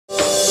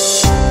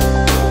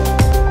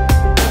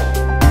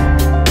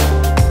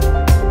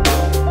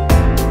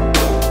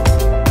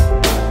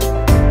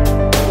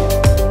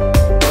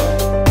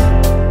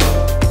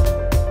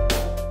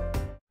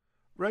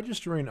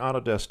Registering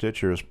Autodesk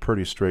Stitcher is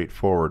pretty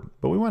straightforward,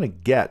 but we want to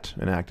get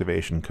an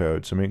activation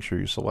code, so make sure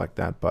you select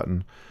that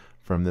button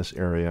from this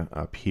area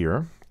up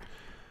here.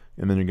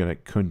 And then you're going to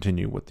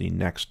continue with the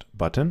next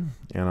button,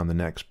 and on the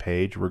next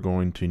page we're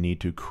going to need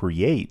to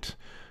create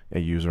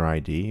a user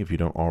ID if you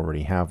don't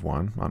already have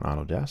one on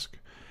Autodesk.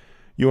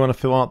 You want to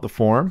fill out the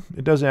form.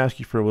 It does ask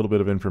you for a little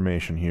bit of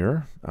information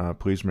here.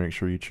 Please make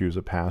sure you choose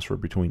a password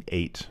between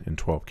 8 and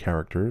 12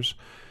 characters.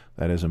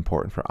 That is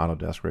important for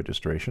Autodesk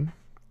registration.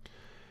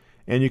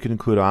 And you can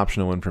include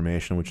optional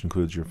information, which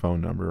includes your phone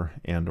number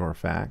and/or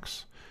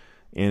fax.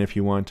 And if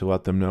you want to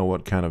let them know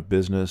what kind of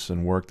business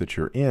and work that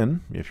you're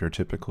in, if you're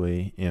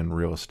typically in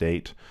real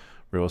estate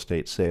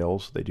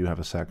sales, they do have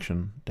a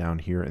section down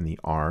here in the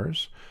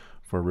R's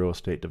for real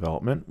estate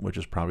development, which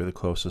is probably the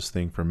closest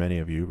thing for many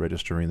of you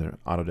registering the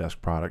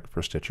Autodesk product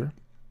for Stitcher.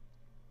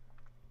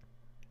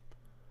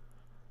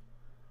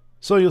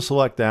 So you'll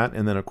select that,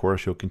 and then of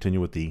course you'll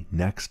continue with the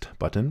next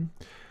button.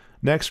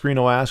 Next screen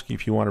will ask you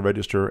if you want to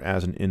register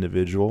as an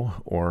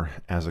individual or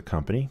as a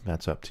company.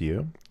 That's up to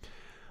you.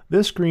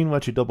 This screen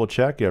lets you double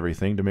check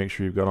everything to make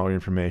sure you've got all your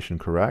information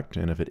correct,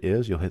 and if it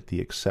is, you'll hit the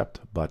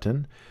accept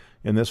button,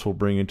 and this will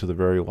bring you to the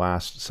very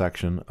last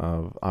section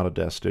of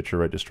Autodesk Stitcher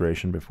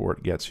registration before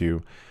it gets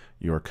you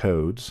your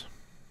codes.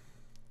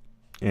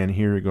 And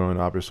here you're going,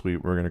 obviously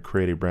we're going to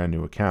create a brand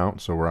new account,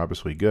 so we're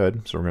obviously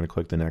good, so we're going to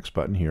click the next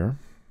button here.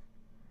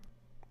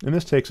 And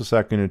this takes a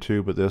second or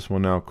two, but this will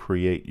now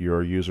create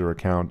your user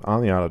account on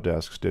the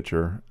Autodesk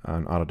Stitcher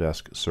on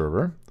Autodesk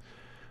server.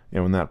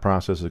 And when that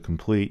process is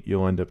complete,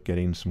 you'll end up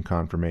getting some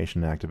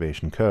confirmation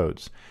activation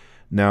codes.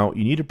 Now,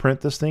 you need to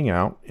print this thing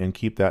out and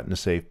keep that in a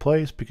safe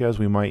place because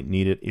we might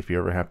need it if you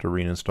ever have to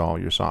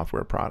reinstall your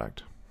software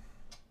product.